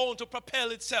by its own to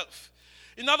propel itself.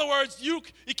 In other words,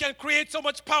 it can create so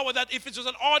much power that if it was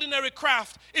an ordinary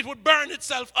craft, it would burn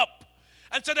itself up.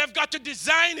 And so they've got to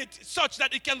design it such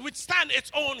that it can withstand its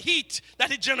own heat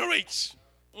that it generates.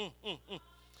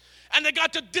 And they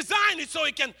got to design it so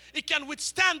it can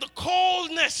withstand the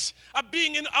coldness of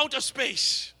being in outer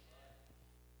space.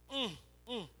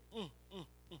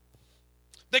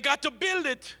 They got to build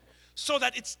it so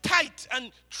that it's tight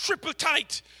and triple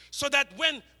tight, so that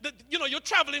when you're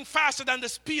traveling faster than the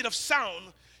speed of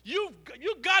sound, you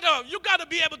gotta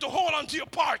be able to hold on to your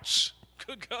parts.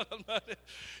 Good God Almighty.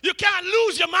 You can't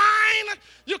lose your mind.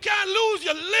 You can't lose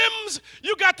your limbs.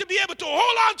 You got to be able to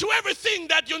hold on to everything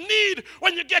that you need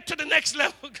when you get to the next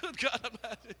level. Good God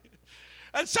Almighty.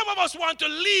 And some of us want to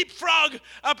leapfrog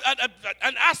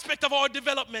an aspect of our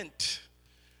development.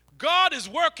 God is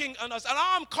working on us, and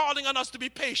I'm calling on us to be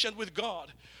patient with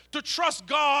God, to trust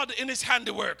God in his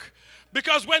handiwork.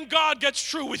 Because when God gets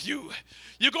through with you,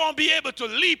 you're going to be able to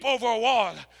leap over a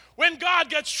wall. When God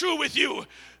gets through with you,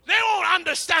 they won't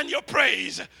understand your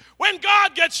praise. When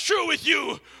God gets through with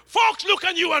you, folks look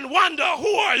at you and wonder,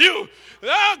 who are you?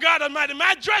 Oh, God Almighty,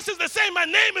 my dress is the same, my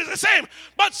name is the same,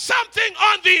 but something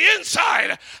on the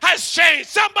inside has changed.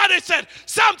 Somebody said,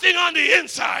 something on the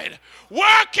inside,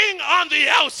 working on the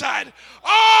outside.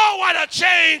 Oh, what a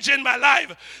change in my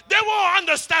life. They won't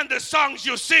understand the songs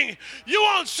you sing. You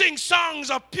won't sing songs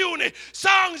of puny,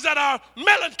 songs that are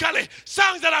melancholy,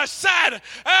 songs that are sad,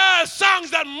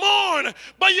 songs that mourn,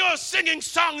 but you're singing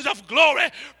songs of glory,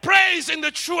 praising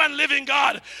the true and living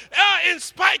God. In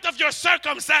spite of your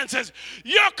circumstances,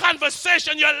 your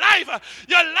conversation, your life,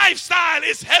 your lifestyle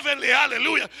is heavenly.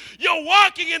 Hallelujah. You're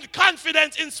walking in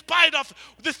confidence in spite of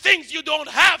the things you don't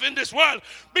have in this world,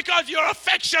 because your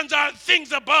affections are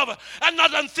things above and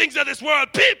not on things of this world.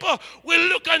 People will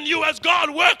look on you as God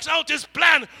works out his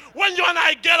plan. When you and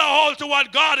I get a hold to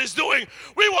what God is doing,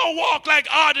 we won't walk like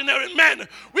ordinary men.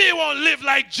 We won't live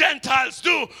like Gentiles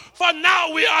do. you, for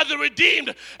now we are the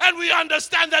redeemed, and we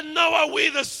understand that now are we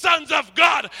the sons of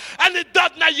God, and it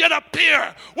does not yet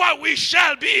appear what we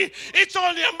shall be. It's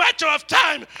only a matter of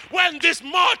time when this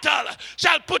mortal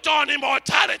shall put on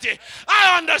immortality.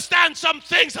 I understand some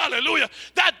things, hallelujah,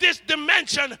 that this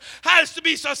dimension has to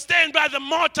be sustained by the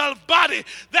mortal body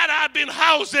that I've been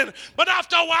housing. But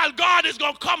after a while, God is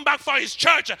going to come back for his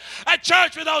church, a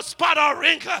church without spot or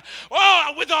wrinkle,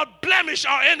 without blemish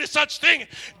or any such thing.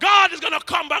 God is going to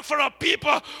come back for a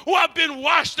people who have been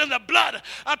washed in the blood,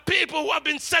 a people who have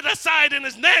been set aside in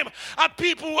his name, a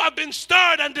people who have been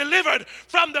stirred and delivered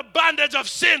from the bondage of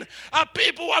sin, a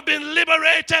people who have been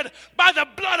liberated by the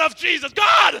blood of Jesus.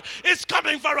 God is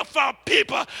coming for a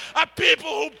people, a people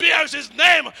who bears his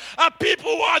name, a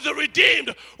people who are the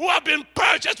redeemed, who have been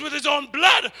purchased with his own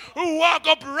blood, who walk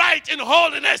upright in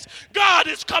holiness. God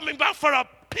is coming back for a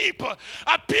people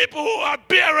who are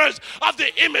bearers of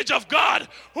the image of God,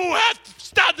 who have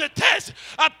stood the test,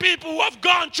 a people who have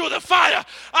gone through the fire,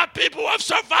 a people who have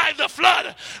survived the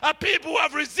flood, a people who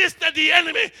have resisted the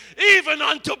enemy even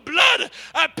unto blood,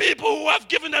 a people who have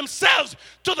given themselves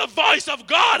to the voice of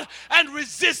God and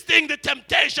resisting the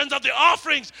temptations of the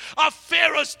offerings of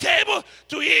Pharaoh's table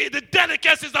to eat the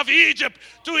delicacies of Egypt,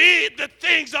 to eat the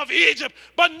things of Egypt.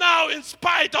 But now, in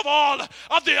spite of all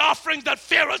of the offerings that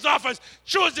Pharaoh offers,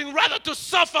 choosing rather to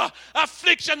suffer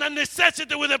affliction and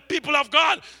necessity with the people of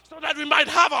God so that we might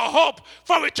have a hope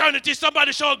for eternity.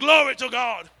 Somebody shout glory to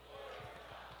God.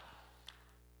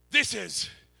 This is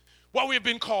what we've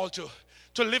been called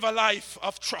to live a life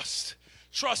of trust,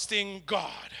 trusting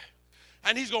God.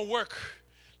 And he's going to work.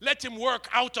 Let him work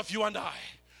out of you and I.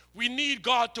 We need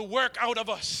God to work out of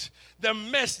us the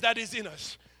mess that is in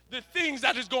us, the things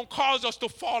that is going to cause us to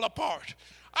fall apart.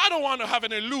 I don't want to have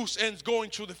any loose ends going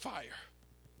through the fire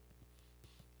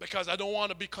because I don't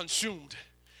want to be consumed.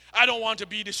 I don't want to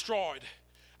be destroyed.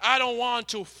 I don't want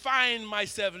to find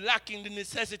myself lacking the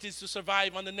necessities to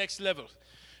survive on the next level.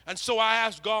 And so I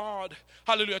ask God,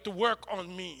 hallelujah, to work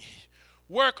on me.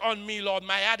 Work on me, Lord,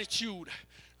 my attitude.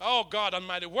 Oh, God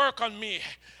Almighty, work on me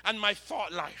and my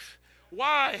thought life.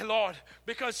 Why, Lord?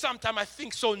 Because sometimes I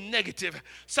think so negative.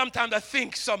 Sometimes I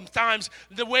think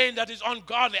the way that is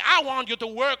ungodly. I want you to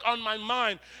work on my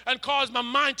mind and cause my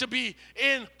mind to be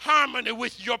in harmony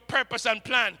with your purpose and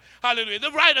plan. Hallelujah.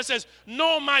 The writer says,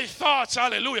 know my thoughts.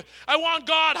 Hallelujah. I want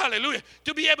God, hallelujah,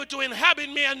 to be able to inhabit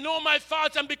me and know my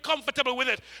thoughts and be comfortable with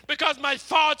it, because my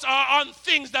thoughts are on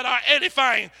things that are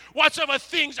edifying. Whatsoever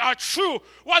things are true,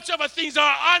 whatsoever things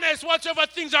are honest, whatsoever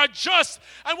things are just,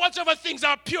 and whatsoever things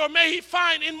are pure, may he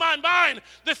find in my mind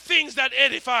the things that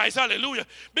edifies. Hallelujah.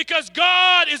 Because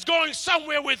God is going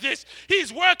somewhere with this.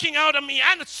 He's working out of me,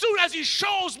 and as soon as he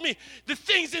shows me the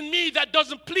things in me that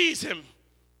doesn't please him,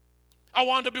 I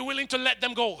want to be willing to let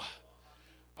them go.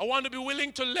 I want to be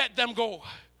willing to let them go.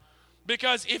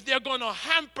 Because if they're going to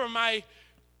hamper my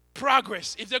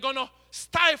progress, if they're going to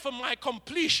stifle my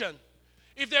completion,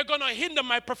 if they're going to hinder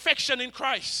my perfection in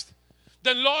Christ,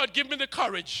 then Lord, give me the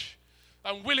courage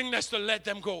and willingness to let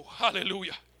them go.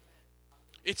 Hallelujah.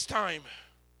 It's time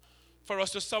for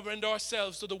us to surrender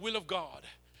ourselves to the will of God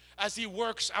as he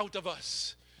works out of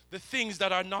us the things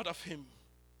that are not of him.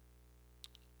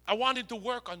 I want him to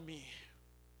work on me.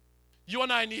 You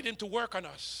and I need him to work on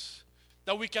us,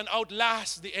 that we can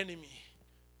outlast the enemy.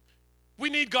 We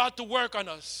need God to work on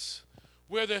us,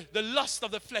 where the lust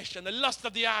of the flesh and the lust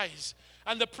of the eyes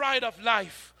and the pride of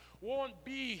life won't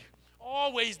be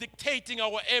always dictating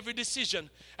our every decision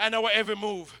and our every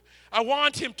move. I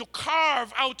want him to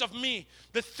carve out of me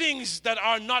the things that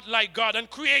are not like God and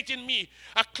create in me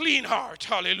a clean heart.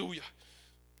 Hallelujah.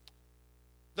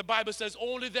 The Bible says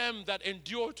only them that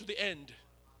endure to the end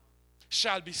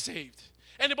shall be saved.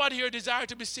 Anybody here desire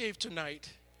to be saved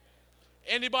tonight?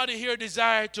 Anybody here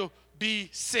desire to be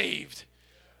saved?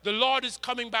 The Lord is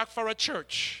coming back for a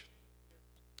church,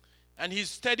 and he's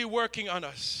steady working on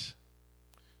us.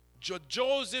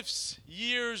 Joseph's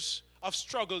years of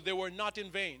struggle, they were not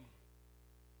in vain.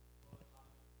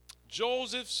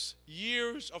 Joseph's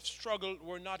years of struggle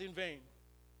were not in vain.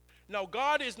 Now,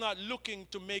 God is not looking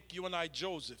to make you and I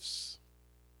Josephs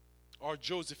or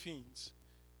Josephines.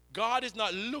 God is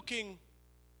not looking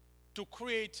to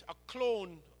create a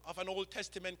clone of an Old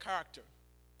Testament character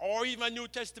or even a New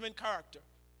Testament character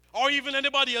or even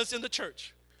anybody else in the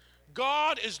church.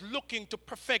 God is looking to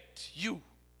perfect you.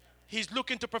 He's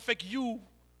looking to perfect you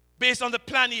based on the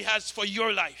plan he has for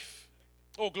your life.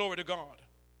 Oh, glory to God.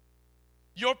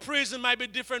 Your prison might be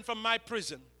different from my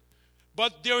prison,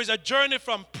 but there is a journey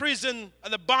from prison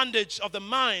and the bondage of the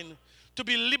mind to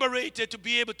be liberated, to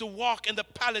be able to walk in the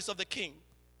palace of the King.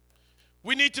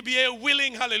 We need to be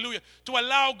willing, hallelujah, to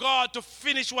allow God to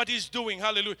finish what he's doing,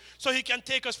 hallelujah, so he can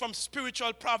take us from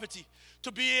spiritual poverty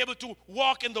to be able to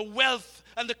walk in the wealth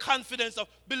and the confidence of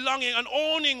belonging and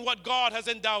owning what God has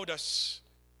endowed us.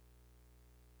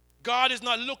 God is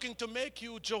not looking to make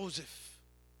you Joseph.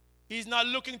 He's not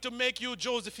looking to make you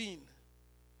Josephine.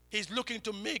 He's looking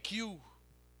to make you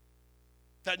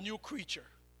that new creature.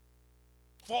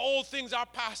 For all things are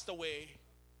passed away.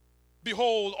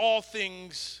 Behold, all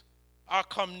things are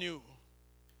come new.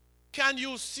 Can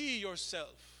you see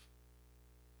yourself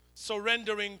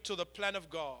surrendering to the plan of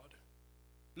God?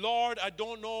 Lord, I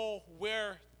don't know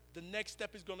where the next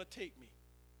step is going to take me.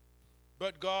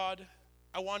 But God,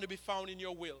 I want to be found in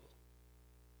your will.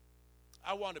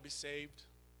 I want to be saved.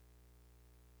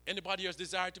 Anybody else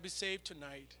desire to be saved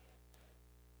tonight?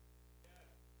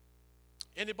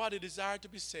 Anybody desire to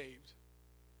be saved?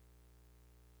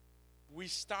 We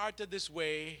started this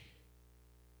way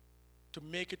to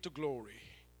make it to glory.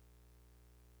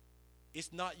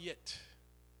 It's not yet,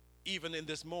 even in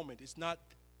this moment. It's not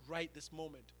right this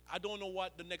moment. I don't know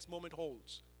what the next moment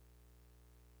holds.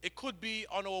 It could be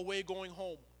on our way going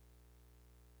home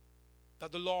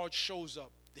that the Lord shows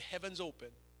up, the heavens open,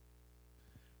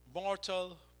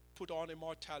 mortal put on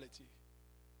immortality,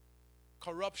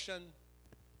 corruption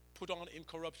put on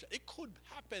incorruption. It could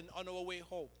happen on our way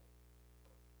home.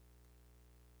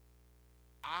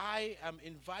 I am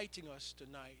inviting us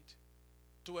tonight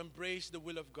to embrace the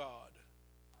will of God.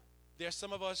 There are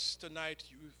some of us tonight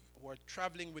who are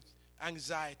traveling with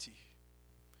anxiety.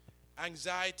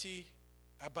 Anxiety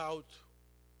about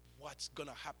what's going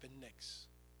to happen next.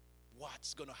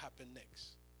 What's going to happen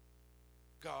next?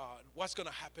 God, what's going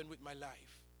to happen with my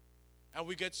life? And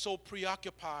we get so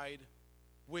preoccupied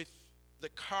with the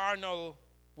carnal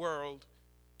world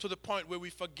to the point where we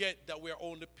forget that we are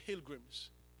only pilgrims.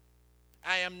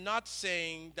 I am not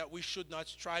saying that we should not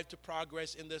strive to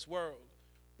progress in this world.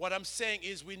 What I'm saying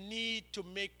is we need to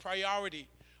make priority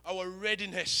our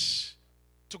readiness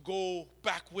to go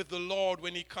back with the Lord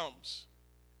when he comes.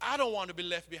 I don't want to be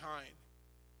left behind.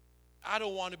 I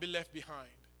don't want to be left behind.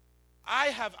 I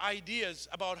have ideas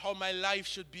about how my life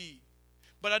should be,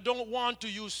 but I don't want to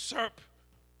usurp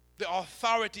the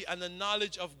authority and the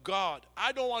knowledge of God.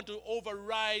 I don't want to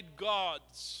override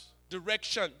God's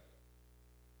direction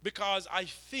because I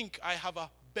think I have a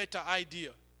better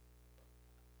idea.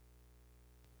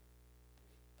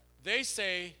 They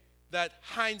say that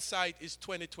hindsight is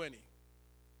 20/20.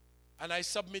 And I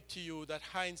submit to you that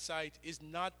hindsight is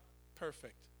not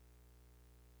perfect.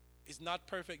 It's not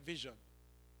perfect vision.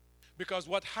 Because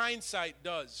what hindsight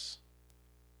does,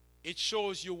 it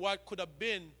shows you what could have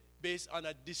been based on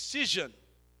a decision.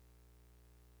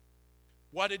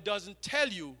 What it doesn't tell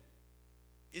you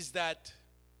is that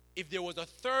if there was a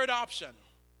third option,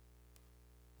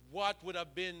 what would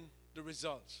have been the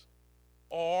results?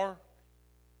 Or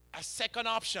a second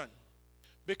option.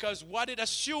 Because what it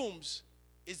assumes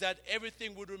is that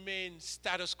everything would remain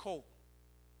status quo.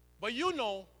 But you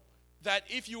know that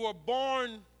if you were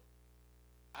born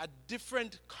a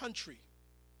different country,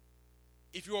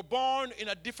 if you were born in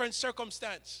a different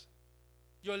circumstance,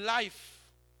 your life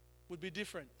would be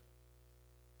different.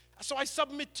 So I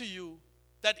submit to you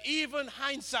that even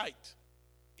hindsight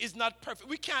is not perfect.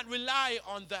 We can't rely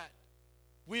on that.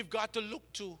 We've got to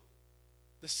look to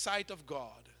the sight of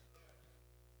God.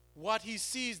 What he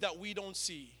sees that we don't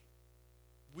see.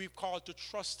 We're called to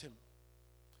trust him.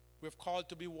 We're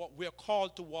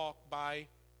called to walk by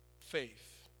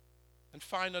faith. And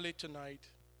finally tonight,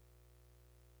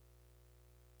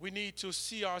 we need to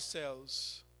see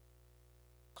ourselves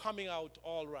coming out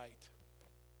all right.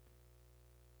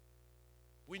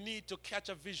 We need to catch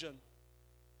a vision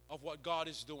of what God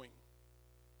is doing.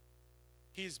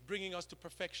 He's bringing us to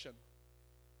perfection.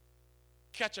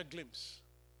 Catch a glimpse.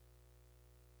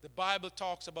 The Bible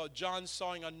talks about John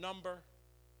sawing a number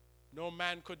no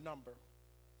man could number.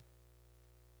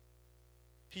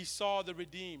 He saw the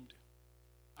redeemed.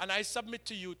 And I submit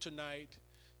to you tonight,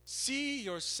 see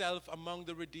yourself among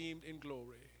the redeemed in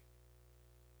glory.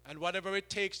 And whatever it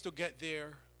takes to get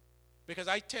there, because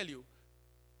I tell you,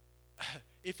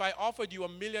 if I offered you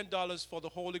 $1 million for the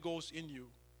Holy Ghost in you,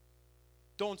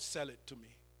 don't sell it to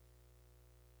me.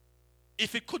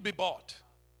 If it could be bought.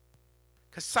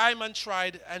 Because Simon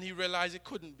tried and he realized it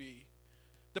couldn't be.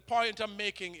 The point I'm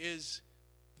making is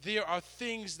there are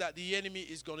things that the enemy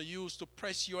is going to use to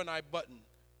press you and I button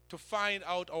to find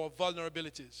out our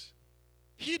vulnerabilities.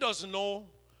 He doesn't know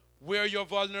where you're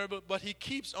vulnerable, but he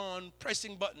keeps on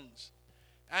pressing buttons.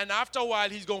 And after a while,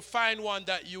 he's going to find one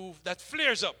that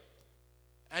flares up.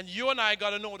 And you and I got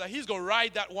to know that he's going to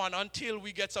ride that one until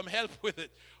we get some help with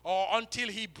it, or until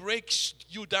he breaks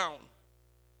you down.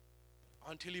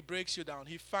 Until he breaks you down.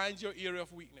 He finds your area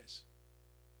of weakness.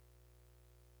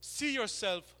 See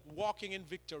yourself walking in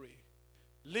victory,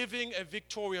 living a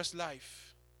victorious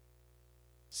life.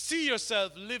 See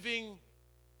yourself living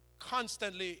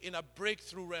constantly in a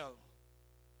breakthrough realm.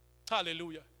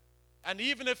 Hallelujah. And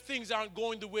even if things aren't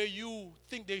going the way you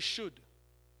think they should,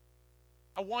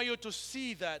 I want you to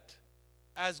see that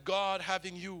as God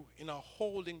having you in a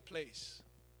holding place.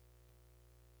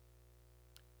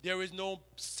 There is no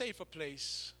safer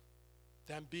place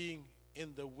than being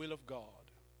in the will of God.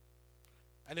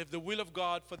 And if the will of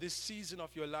God for this season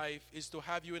of your life is to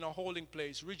have you in a holding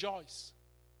place, rejoice.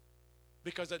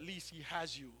 Because at least he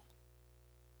has you.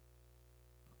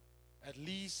 At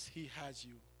least he has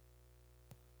you.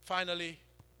 Finally,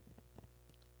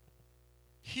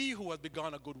 he who has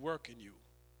begun a good work in you,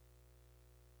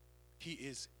 he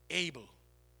is able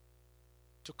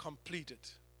to complete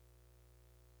it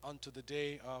unto the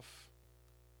day of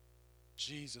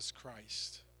Jesus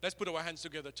Christ. Let's put our hands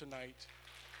together tonight.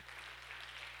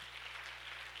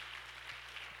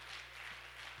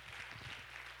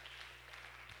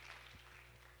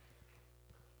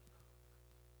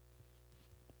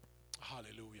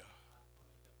 Hallelujah.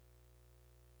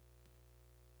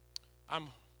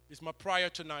 It's my prayer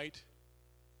tonight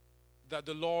that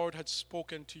the Lord had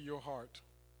spoken to your heart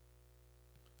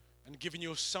and given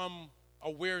you some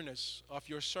awareness of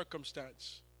your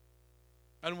circumstance.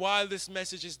 And while this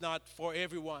message is not for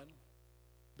everyone,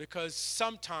 because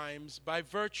sometimes by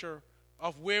virtue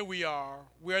of where we are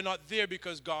not there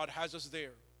because God has us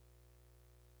there.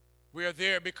 We are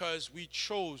there because we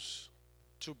chose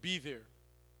to be there.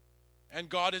 And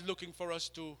God is looking for us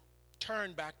to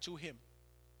turn back to him.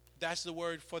 That's the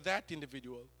word for that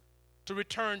individual. To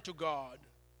return to God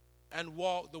and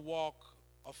walk the walk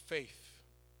of faith.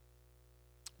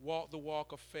 Walk the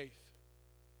walk of faith.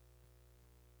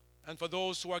 And for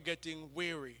those who are getting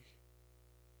weary,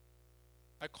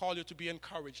 I call you to be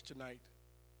encouraged tonight.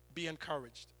 Be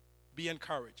encouraged. Be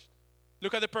encouraged.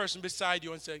 Look at the person beside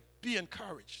you and say, be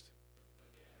encouraged.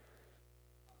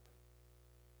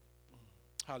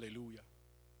 Hallelujah.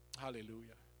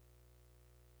 Hallelujah.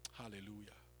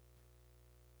 Hallelujah.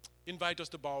 Invite us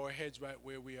to bow our heads right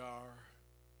where we are.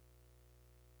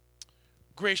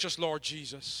 Gracious Lord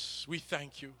Jesus, we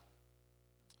thank you.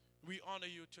 We honor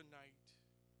you tonight.